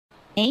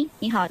哎，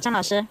你好，张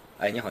老师。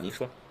哎，你好，您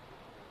说。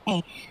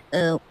哎，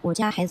我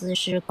家孩子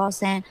是高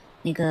三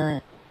那个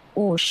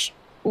物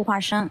化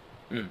生。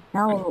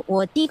然后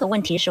我第一个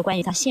问题是关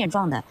于他现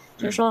状的，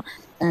就是说，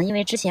因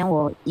为之前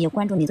我也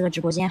关注你这个直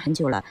播间很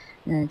久了，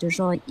就是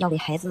说要给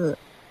孩子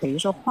等于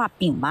说画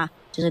饼嘛，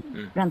就是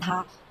让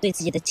他对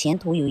自己的前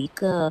途有一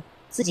个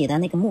自己的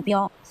那个目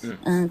标。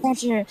但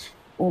是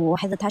我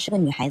孩子她是个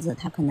女孩子，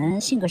她可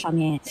能性格上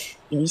面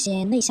有一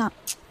些内向。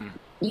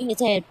因为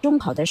在中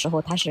考的时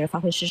候她是发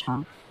挥失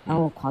常，然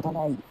后考到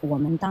了我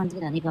们当地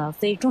的那个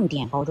非重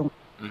点高中，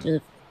就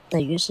是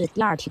等于是第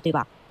2梯，对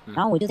吧？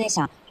然后我就在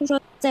想，就是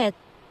说在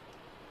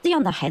这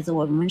样的孩子，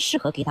我们适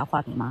合给他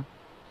画饼吗？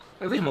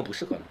为什么不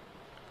适合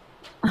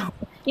呢？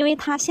因为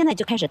他现在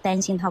就开始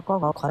担心他高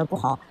考考得不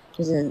好，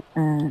就是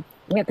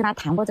我也跟他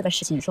谈过这个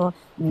事情，说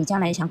你将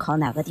来想考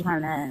哪个地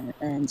方呢？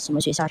什么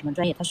学校什么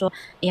专业？他说，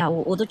哎呀，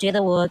我都觉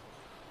得我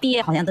毕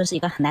业好像都是一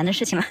个很难的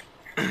事情了。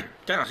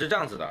家长是这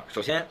样子的，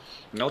首先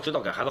你要知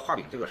道给孩子画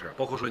饼这个事儿，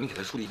包括说你给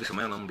他树立一个什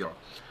么样的目标，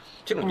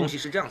这种东西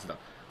是这样子的。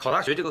考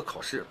大学这个考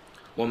试，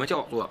我们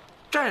叫做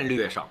战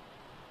略上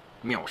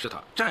藐视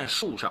它，战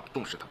术上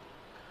重视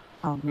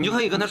它。你就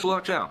可以跟他说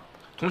这样，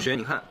同学，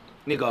你看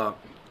那个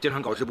经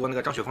常搞直播那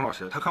个张雪峰老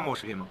师，他看过我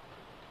视频吗？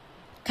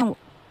看过，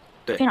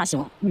对，非常喜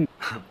欢。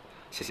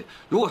谢谢。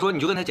如果说你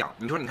就跟他讲，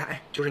你说你看，哎，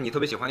就是你特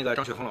别喜欢那个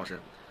张雪峰老师，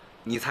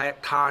你猜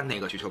他哪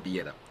个学校毕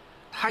业的？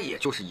他也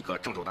就是一个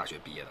郑州大学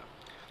毕业的。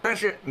但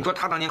是你说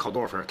他当年考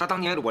多少分？他当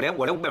年我连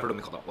500分都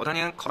没考到。我当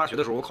年考大学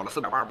的时候，我考了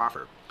488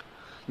分。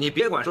你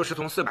别管说是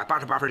从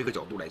488分这个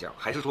角度来讲，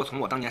还是说从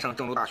我当年上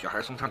郑州大学，还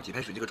是从上几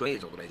排水这个专业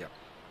角度来讲，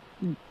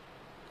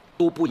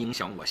都不影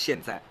响我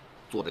现在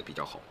做的比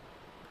较好。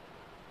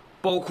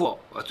包括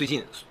最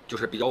近就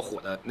是比较火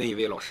的那一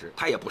位老师，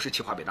他也不是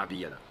清华北大毕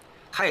业的，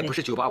他也不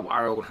是985、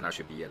211工程大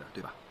学毕业的，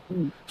对吧？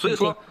所以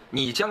说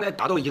你将来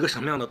达到一个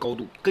什么样的高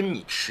度，跟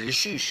你持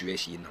续学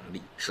习能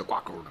力是挂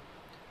钩的，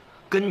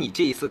跟你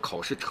这一次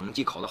考试成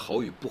绩考得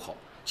好与不好，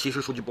其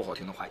实说句不好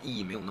听的话，意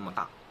义没有那么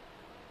大。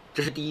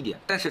这是第一点。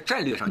但是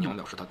战略上你要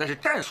藐视它，但是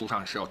战术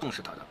上是要重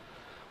视它的。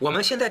我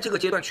们现在这个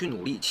阶段去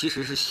努力，其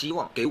实是希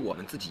望给我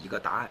们自己一个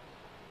答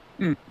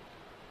案。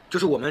就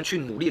是我们去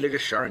努力了这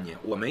12年，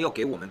我们要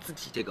给我们自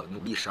己这个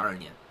努力12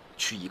年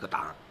去一个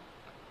答案。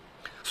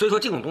所以说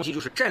这种东西就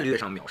是战略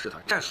上藐视它，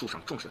战术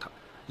上重视它。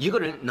一个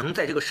人能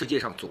在这个世界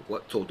上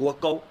走多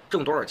高，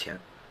挣多少钱，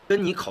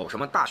跟你考什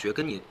么大学，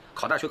跟你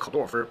考大学考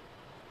多少分，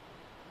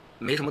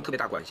没什么特别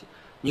大关系。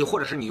你或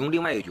者是你用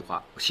另外一句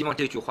话，我希望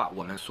这句话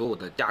我们所有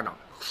的家长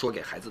说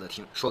给孩子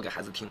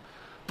听，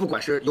不管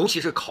是尤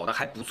其是考得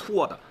还不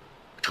错的，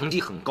成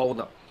绩很高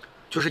的，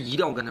就是一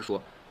定要跟他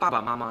说，爸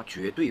爸妈妈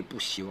绝对不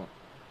希望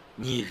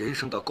你人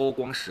生的高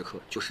光时刻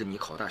就是你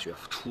考大学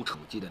出成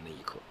绩的那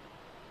一刻，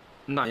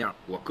那样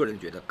我个人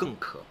觉得更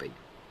可悲。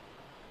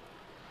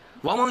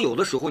往往有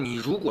的时候，你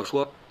如果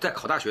说在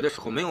考大学的时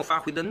候没有发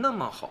挥的那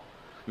么好，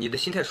你的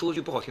心态说句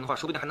不好听的话，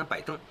说不定还能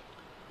摆正。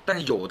但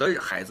是有的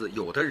孩子，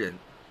有的人，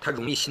他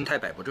容易心态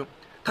摆不正，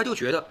他就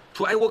觉得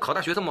说，哎，我考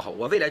大学这么好，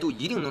我未来就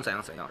一定能怎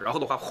样怎样。然后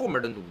的话，后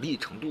面的努力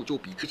程度就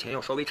比之前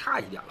要稍微差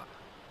一点了。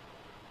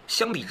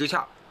相比之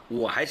下，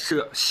我还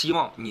是希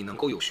望你能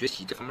够有学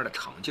习这方面的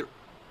长劲儿。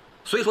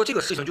所以说这个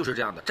事情就是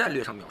这样的，战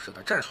略上藐视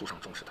它，战术上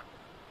重视它，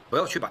不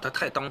要去把它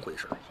太当回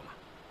事，好吗？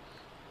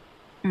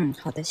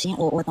好的，行，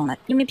我懂了。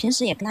因为平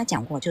时也跟他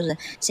讲过，就是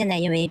现在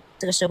因为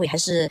这个社会还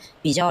是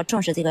比较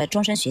重视这个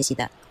终身学习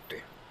的。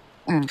对，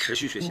持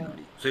续学习能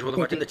力。所以说的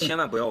话，真的千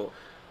万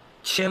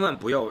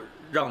不要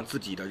让自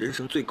己的人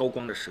生最高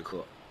光的时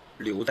刻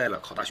留在了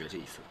考大学这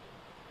一次。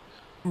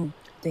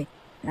对。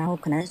然后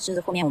可能就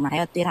是后面我们还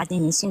要对他进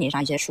行心理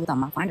上一些疏导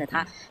嘛，防止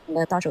他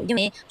到时候，因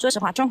为说实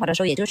话，中考的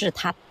时候也就是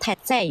他太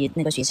在意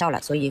那个学校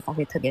了，所以发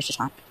挥特别失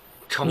常。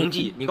成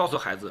绩，你告诉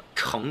孩子，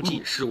成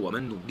绩是我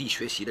们努力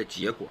学习的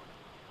结果，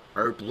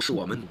而不是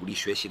我们努力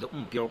学习的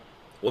目标。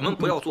我们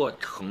不要做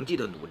成绩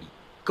的努力，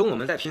跟我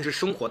们在平时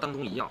生活当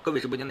中一样。各位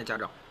直播间的家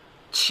长，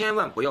千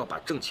万不要把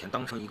挣钱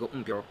当成一个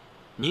目标，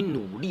你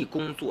努力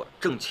工作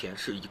挣钱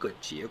是一个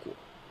结果。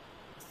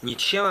你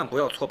千万不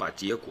要错把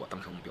结果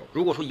当成目标。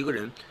如果说一个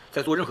人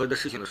在做任何的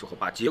事情的时候，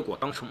把结果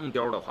当成目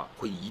标的话，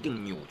会一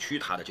定扭曲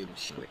他的这种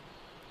行为。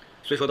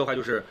所以说的话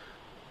就是，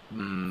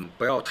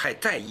不要太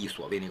在意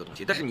所谓那个东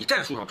西。但是你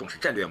战术上重视，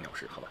战略要藐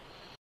视，好吧？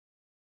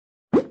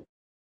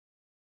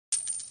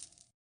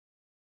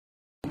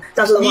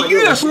但是你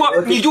越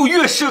说你就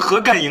越适合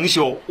干营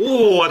销。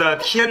我的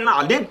天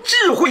哪，连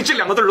智慧这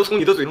2个字都从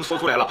你的嘴中说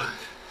出来了。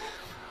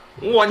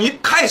哇，你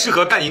太适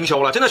合干营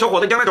销了，真的，小伙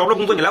子，将来找不着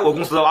工作，你来我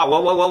公司啊，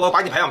我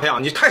把你培养培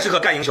养，你太适合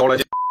干营销了。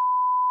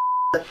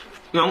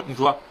你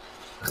说，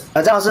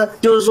张老师，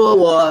就是说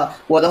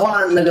我的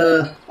话，那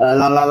个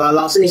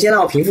老师，你先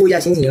让我平复一下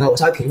心情啊，我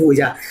稍微平复一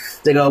下。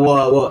这个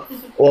我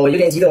有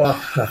点激动啊，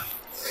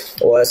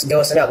给我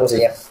10秒钟时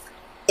间。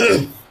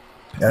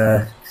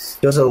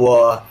就是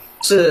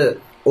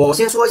我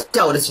先说一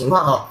下我的情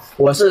况哈，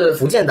我是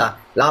福建的，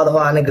然后的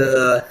话那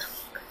个。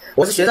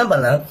我是学生本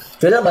人，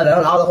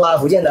然后的话，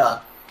福建的，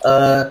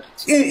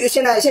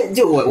现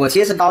就我其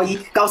实是高一，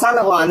高三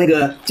的话那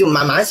个就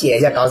蛮写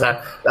一下高三，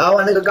然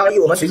后那个高一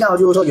我们学校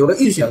就是说有个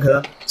预选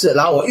科是，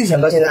然后我预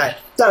选科现在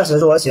暂时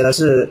说我写的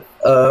是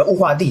物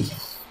化地，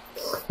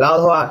然后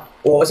的话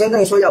我先跟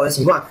你说一下我的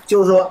情况，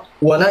就是说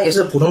我呢也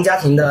是普通家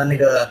庭的那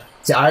个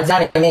小孩，家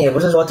里面也不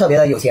是说特别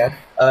的有钱，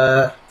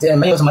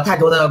没有什么太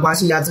多的关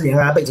系啊、资源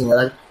啊、背景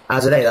啊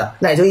之类的，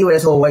那也就意味着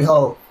说我以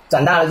后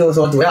长大了就是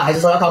说主要还是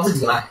说要靠自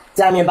己嘛，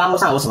家里面帮不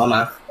上我什么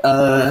忙，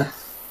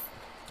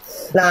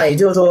那也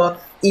就是说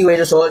意味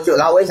着说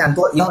然后我也想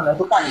以后能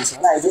多赚点钱，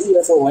那也就意味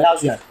着说我要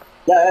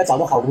找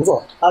个好工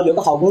作，然后有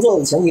个好工作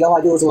的前提的话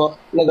就是说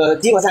那个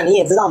基本上你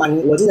也知道嘛，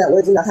我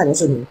也经常看您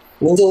视频，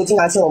您就经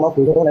常劝我们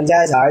普通人家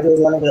的小孩就是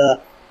说那个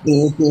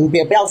你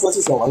不要说去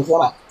选文科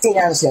嘛，尽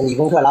量选理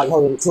工科，然后以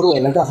后出路也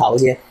能更好一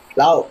些，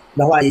然后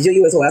的话也就意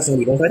味着说我要选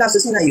理工科，但是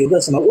现在有一个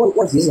什么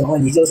问题是什么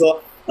问题，就是说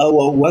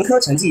我文科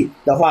成绩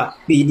的话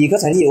比理科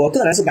成绩我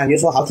个人是感觉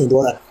说好挺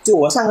多的，就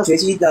我上个学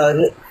期的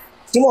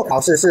期末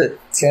考试是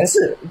全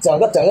市整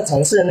个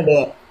城市那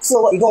个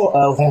一共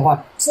我看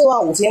看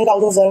45000高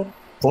中生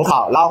统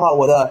考，然后的话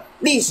我的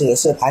历史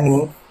是排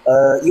名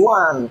1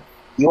万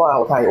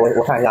我看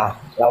一下，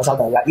然后稍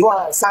等一下1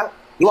万3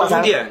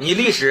兄弟，你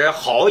历史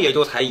好也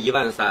就才1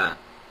万3，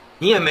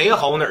你也没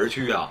好哪儿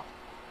去啊。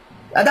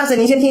但是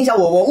您先听一下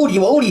我物理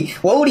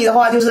的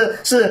话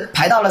是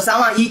排到了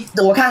3万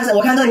1，我看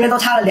这里面都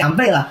差了2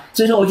倍了，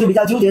所以说我就比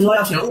较纠结说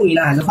要选物理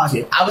呢还是化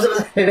学啊？不是，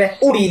对，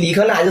物理理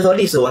科呢还是说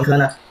历史文科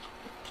呢？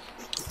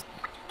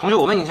同学，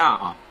我问一下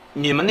啊，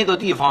你们那个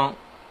地方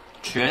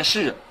全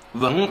是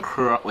文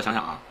科，我想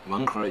想啊，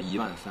文科1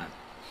万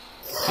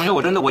3，同学，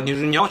我真的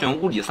你要选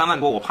物理3万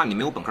多，我怕你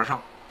没有本科上。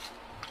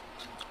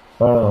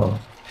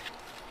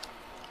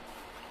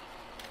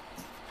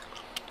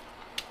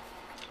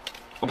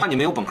我怕你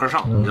没有本科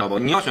上，你知道不？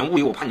你要选物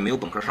理，我怕你没有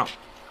本科上。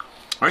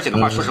而且的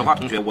话，说实话，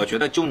同学，我觉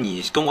得就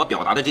你跟我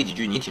表达的这几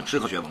句，你挺适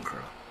合学文科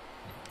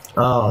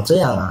的。哦，这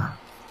样啊。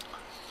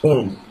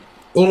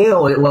因为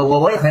我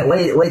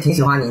也挺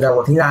喜欢你的，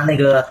我平常那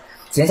个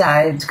闲下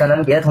来，可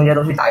能别的同学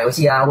都去打游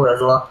戏啊，或者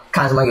说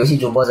看什么游戏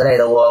主播之类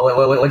的，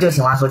我就喜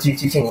欢说去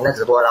您的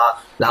直播，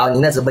然后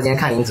您的直播间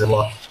看您直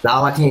播，然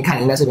后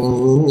看您的视频，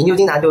您就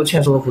经常就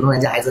劝说普通人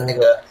家孩子那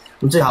个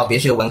你最好别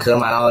学文科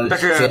嘛，然后但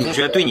是同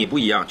学对你不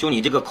一样，就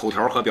你这个口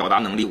条和表达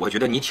能力，我觉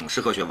得你挺适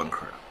合学文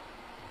科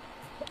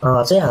的。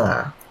哦，这样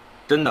啊。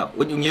真的，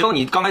你知道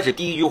你刚开始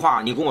第一句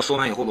话你跟我说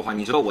完以后的话，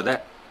你知道我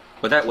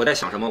在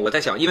想什么？我在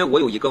想，因为我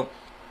有一个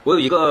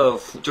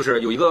就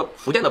是有一个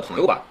福建的朋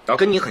友吧，然后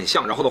跟你很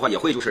像，然后的话也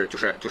会就是这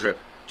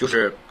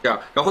样，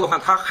然后的话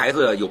他孩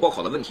子有报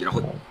考的问题，然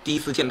后第一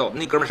次见到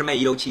那哥们是卖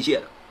医疗器械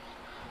的，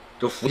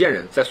就福建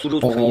人在苏州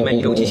土城一卖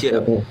医疗器械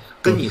的，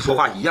跟你说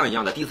话一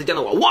样的，第一次见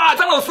到我，哇，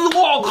张老师，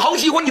哇，好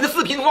喜欢你的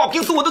视频，哇，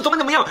平时我都怎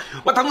么样，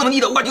哇，怎么地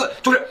的，我感觉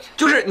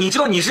就是你知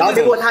道你是，然后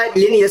结果他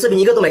连你的视频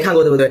一个都没看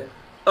过，对不对？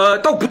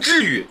倒不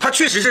至于，他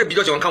确实是比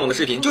较喜欢看我的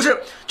视频，就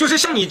是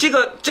像你这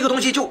个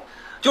东西就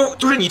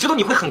是你知道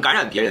你会很感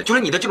染别人，就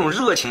是你的这种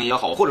热情也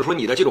好，或者说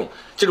你的这种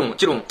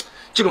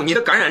你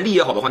的感染力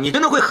也好的话，你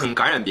真的会很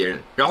感染别人，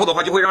然后的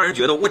话就会让人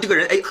觉得我这个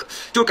人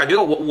就感觉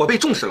到我被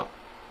重视了。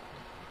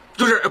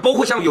就是包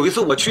括像有一次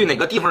我去哪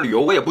个地方旅游，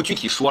我也不具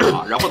体说了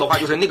啊。然后的话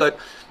就是那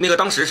个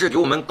当时是给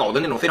我们搞的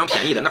那种非常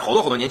便宜的，那好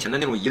多年前的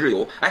那种一日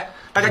游。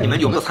大家你们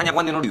有没有参加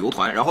过那种旅游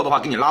团？然后的话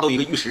给你拉到一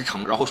个玉石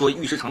城，然后说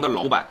玉石城的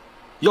老板，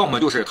要么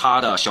就是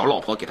他的小老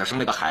婆给他生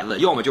了个孩子，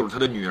要么就是他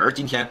的女儿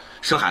今天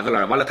生孩子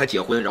了，完了他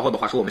结婚，然后的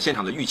话说我们现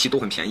场的玉器都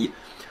很便宜。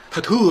他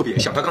特别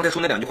像，他刚才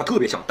说那2句话特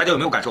别像，大家有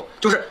没有感受？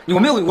就是我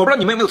不知道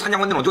你们有没有参加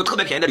过那种就特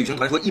别便宜的旅行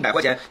团，说100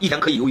块钱1天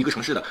可以游一个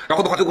城市的，然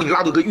后的话就给你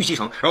拉到一个玉器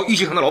城，然后玉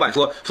器城的老板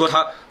说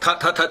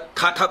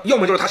他要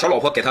么就是他小老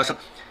婆给他生，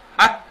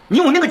你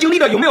有那个经历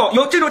的有没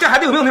有？这孩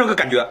子有没有那个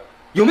感觉？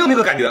有没有那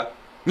个感觉？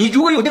你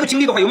如果有那个经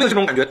历的话，有没有这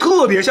种感觉？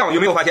特别像，有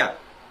没有发现？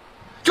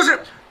就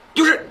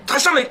是他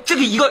上来这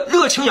个一个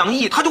热情洋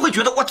溢，他就会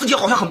觉得哇自己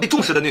好像很被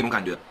重视的那种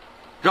感觉，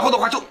然后的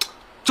话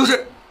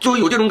就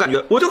有这种感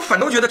觉，我就反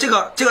倒觉得这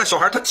个小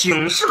孩他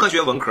挺适合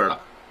学文科的。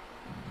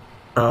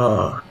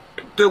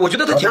对，我觉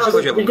得他挺适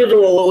合学文科的。就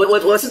是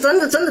我是真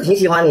的挺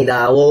喜欢你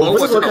的，我不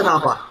是说客套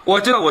话。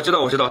我知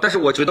道，但是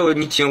我觉得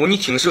你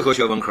挺适合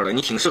学文科的，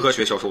你挺适合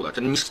学销售的，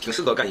真的你挺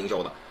适合干营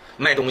销的，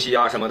卖东西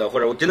啊什么的，或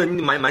者我真的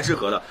你蛮适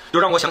合的，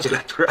就让我想起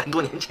来就是很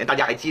多年前大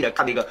家还记得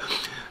看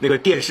那个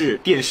电视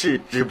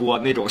直播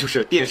那种，就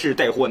是电视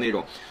带货那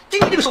种，今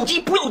天这个手机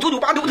不要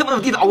998怎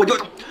么地的啊，我就。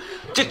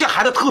这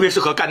孩子特别适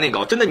合干那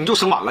个，真的你就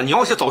生晚了。你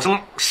要是早生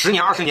10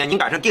年20年，你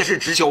赶上电视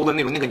直销的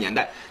那个年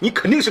代，你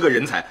肯定是个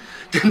人才，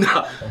真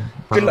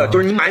的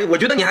就是我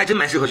觉得你还真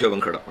蛮适合学文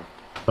科的。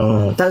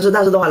但是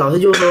的话，老师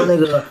就是说那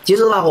个，其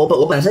实的话，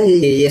我本身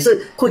也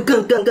是会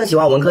更喜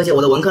欢文科些，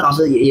我的文科老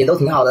师也都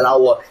挺好的，然后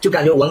我就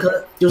感觉文科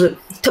就是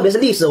特别是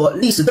历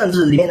史政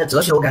治里面的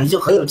哲学，我感觉就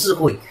很有智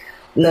慧。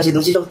那些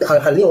东西就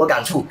很令我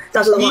感触，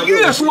但是的话你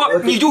越说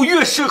你就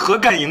越适合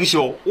干营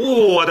销，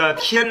我的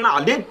天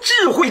哪，连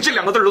智慧这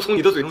2个字都从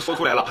你的嘴中说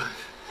出来了。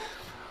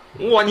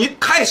哇，你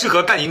太适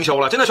合干营销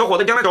了，真的，小伙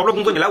子，将来找不着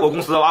工作，你来我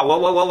公司啊，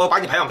我把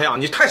你培养培养，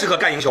你太适合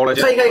干营销了。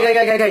可以。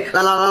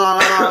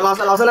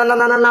老师，那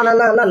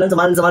能怎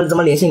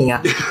么联系您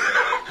啊？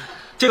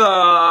这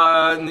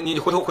个你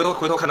回头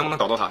看能不能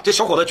找到他。这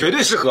小伙子绝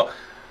对适合，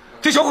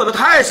这小伙子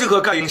太适合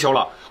干营销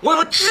了。我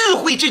说智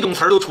慧这种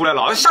词儿都出来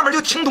了，下面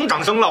就听懂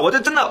掌声了。我这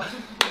真的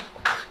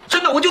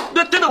我就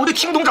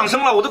听懂掌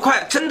声了，我都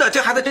快真的，这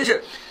孩子真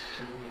是。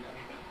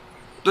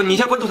对，你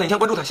先关注他，先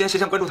关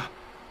注他。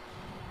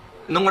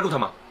能关注他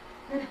吗？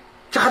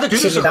这孩子绝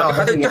对适合，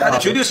这孩子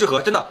绝对适合，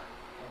真的。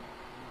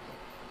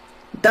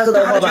但是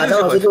的话吧，张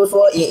老师就是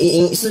说，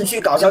是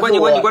去搞销售。你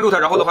关注他，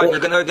然后的话，你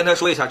跟他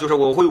说一下，就是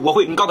我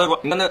会，你告诉他说，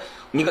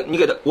你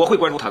给他，我会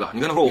关注他的，你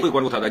跟他说我会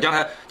关注他的，将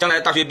来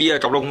大学毕业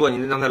找不着工作，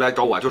你让他来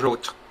找我，就是我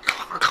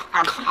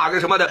咔这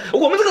什么的，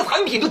我们这个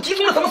产品都集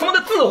中了什么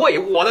的智慧，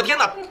我的天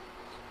哪！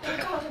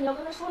张老师，你要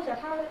跟他说一下，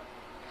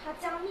他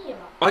加密了。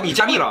啊，你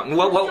加密了，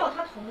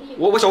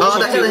我小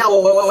等一下，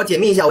我解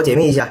密一下。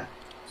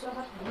需要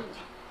他同意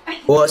一下。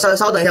我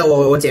稍等一下，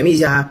我解密一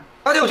下啊。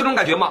大家有这种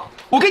感觉吗？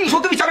我跟你说，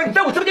各位家长，你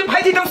在我直播间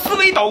拍这张思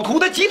维导图，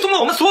它集中了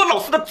我们所有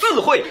老师的智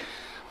慧。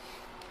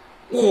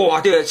哇，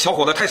这小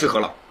伙子太适合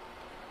了。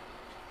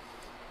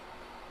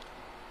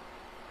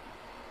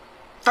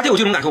大家有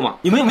这种感受吗？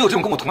你们有没有这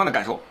种跟我同样的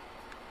感受？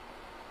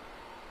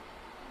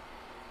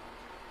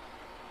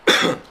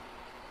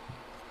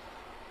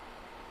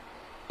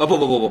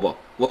不，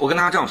我跟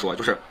大家这样说，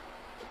就是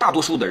大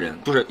多数的人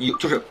就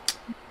是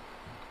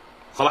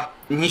好吧，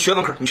你学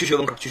文科，你去学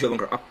文科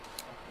啊。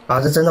啊，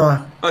这真的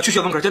吗？去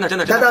学文科，真的。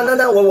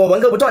但我文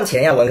科不赚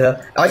钱呀，文科，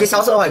而且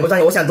销售的话也不赚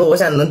钱。我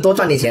想能多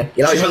赚点钱，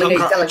然后以后能可以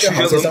这样去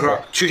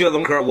学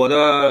文科，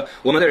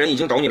我们的人已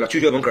经找你了，去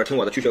学文科，听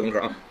我的，去学文科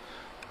啊。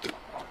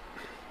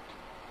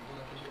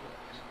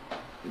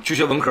去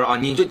学文科啊！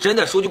你这真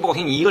的说句不好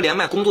听，你一个连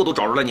麦工作都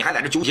找着了，你还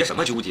在这纠结什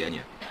么纠结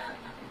你？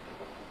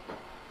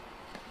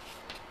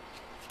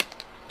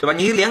对吧？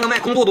你连个麦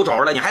工作都找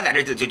着了，你还在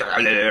这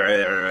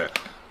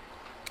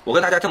我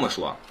跟大家这么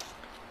说，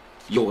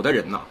有的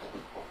人呢，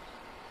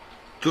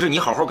就是你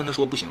好好跟他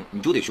说不行，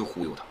你就得去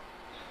忽悠他。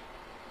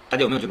大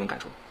家有没有这种感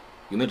受？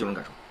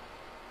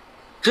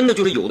真的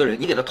就是有的人，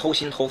你给他掏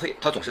心掏肺，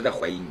他总是在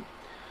怀疑你。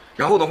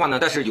然后的话呢，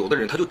但是有的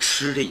人他就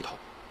吃这一套。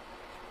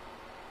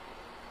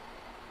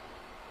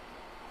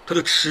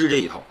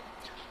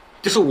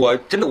这是我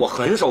真的我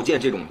很少见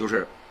这种，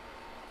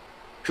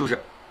是不是？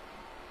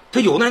他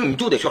有的人你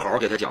就得去好好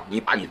给他讲，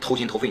你把你掏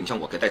心掏肺，你像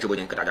我在直播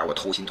间给大家我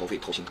掏心掏肺，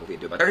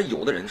对吧？但是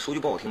有的人说句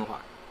不好听的话，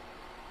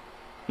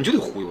你就得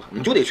忽悠他，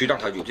你就得去让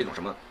他有这种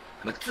什么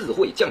智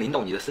慧降临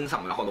到你的身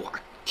上，然后的话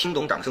听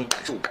懂掌声，感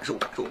受，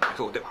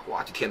对吧？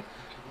哇，这天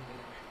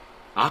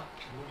啊，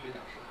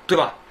对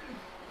吧？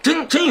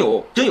真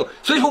有，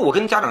所以说我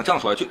跟家长这样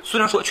说，就虽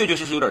然说确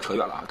实有点扯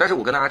远了啊，但是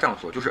我跟大家这样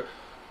说，就是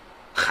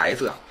孩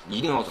子啊一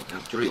定要怎么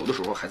样？就是有的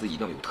时候孩子一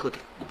定要有特点，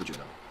你不觉得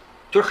吗？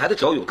就是孩子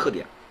只要有特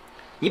点，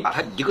你把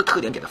他一个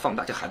特点给他放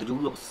大，这孩子就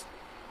饿不死。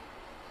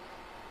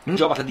你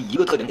只要把他的一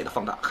个特点给他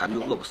放大，孩子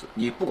就饿不死。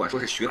你不管说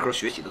是学科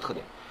学习的特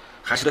点，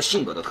还是他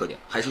性格的特点，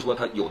还是说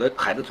他有的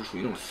孩子就属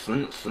于那种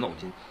死脑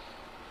筋，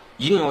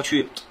一定要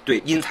去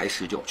因材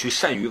施教，去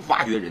善于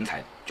挖掘人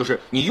才。就是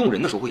你用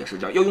人的时候也是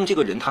这样，要用这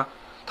个人他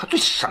最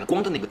闪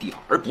光的那个地方，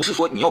而不是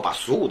说你要把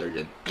所有的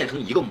人变成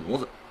一个模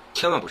子，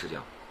千万不是这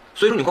样。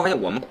所以说你会发现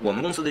我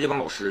们公司的这帮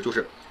老师就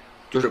是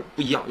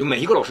不一样，有每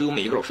一个老师有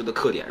每一个老师的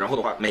特点，然后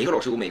的话每一个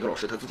老师有每一个老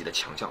师他自己的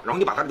强项，然后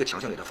你把他这个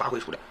强项给他发挥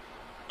出来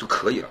就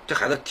可以了。这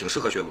孩子挺适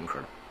合学文科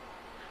的。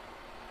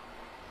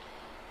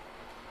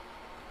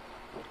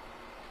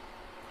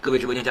各位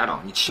直播间家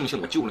长，你庆幸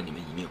我救了你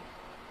们一命，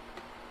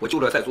我救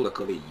了在座的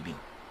各位一命。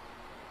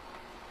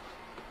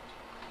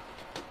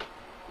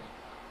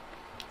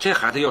这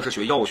孩子要是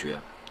学药学，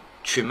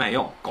去卖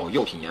药搞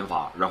药品研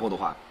发，然后的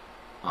话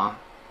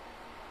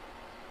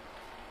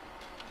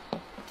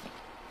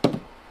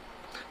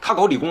他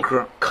搞理工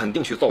科肯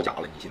定去造假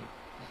了，你信吗？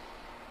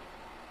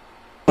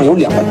有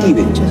两个地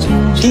位，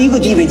第一个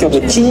地位叫做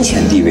金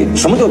钱地位。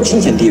什么叫金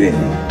钱地位？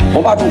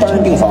我爸住单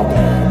人病房，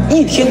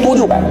一天多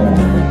600，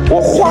我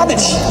花得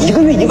起，一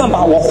个月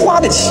18000，我花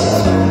得起，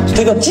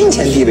这叫金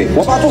钱地位。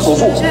我爸做手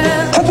术，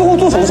他最后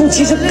做手术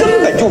其实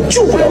根本就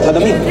救不了他的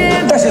命，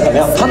但是怎么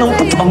样？他能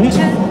不疼？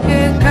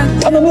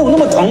他能没有那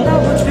么疼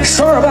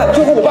？12万，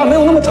最后我爸没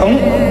有那么疼，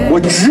我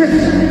值，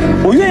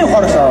我愿意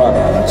花这12万。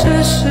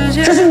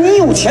这是你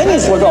有钱你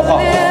说这话，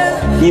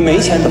你没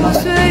钱怎么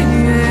办？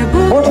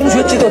我说同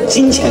学，这叫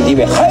金钱地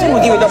位，还有一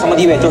种地位叫什么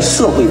地位？叫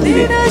社会地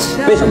位。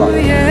为什么？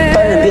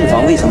单人病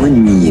房为什么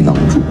你能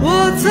住？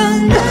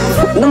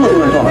那么多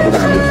人到哪都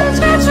单人病房，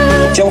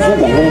江苏、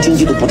广东经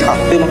济都不差，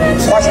对吗？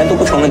花钱都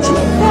不成问题，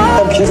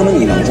但凭什么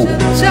你能住？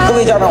各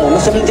位家长，我们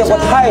身边见过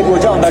太多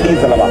这样的例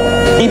子了吧？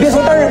你别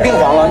说单人病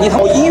房了，你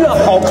到医院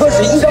好科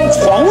室一张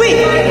床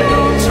位，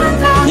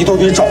你都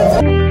得找。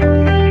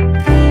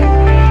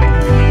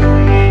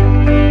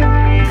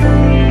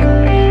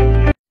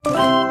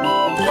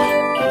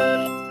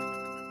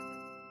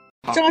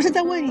张老师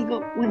再问一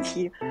个问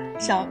题，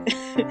想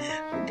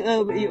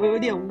有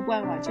点无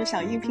关吧，就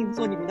想应聘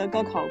做你们的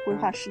高考规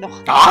划师的话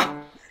啊，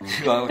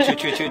这个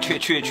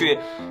去，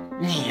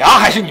你呀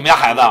还是你们家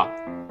孩子？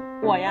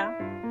我呀，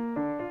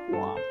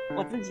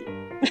我自己，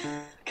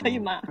可以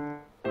吗？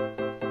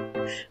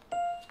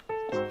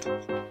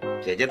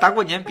姐姐大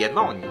过年别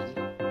闹你。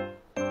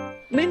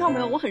没闹，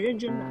我很认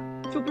真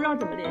的，就不知道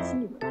怎么联系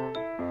你们。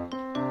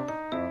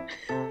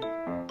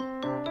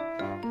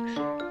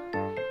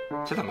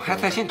这怎么还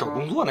在线找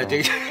工作呢？这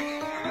个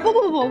不，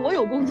我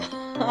有工作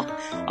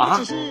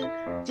啊，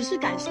只是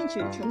感兴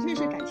趣，纯粹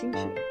是感兴趣。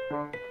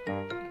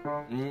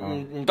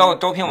你到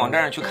招聘网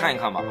站上去看一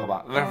看吧，好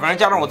吧？反正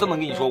家长我这么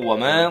跟你说，我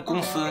们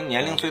公司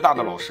年龄最大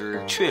的老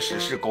师确实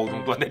是高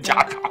中段的家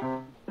长，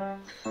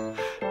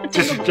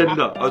这是真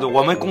的。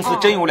我们公司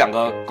真有2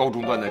个高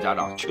中段的家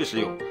长，确实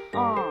有。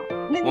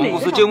我们公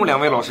司真有2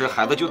位老师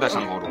孩子就在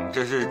上高中，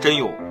这是真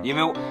有。因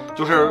为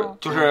就是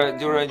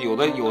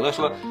有的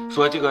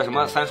说这个什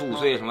么35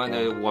岁什么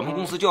的，我们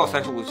公司就要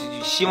35，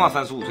希望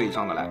35岁以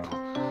上的来。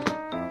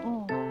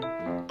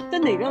在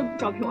哪个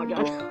招聘网站？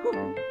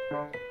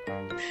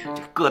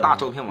各大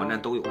招聘网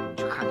站都有，你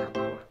去看看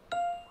吧。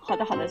好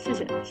的，谢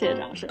谢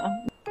张老师啊。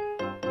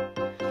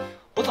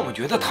我怎么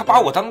觉得他把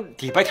我当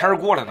礼拜天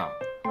过了呢？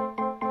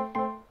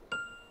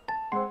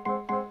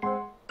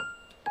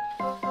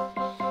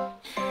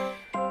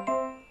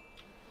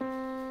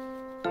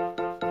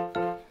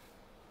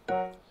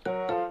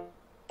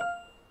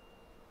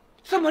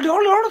怎么聊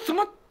的怎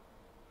么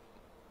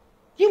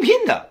应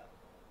聘的？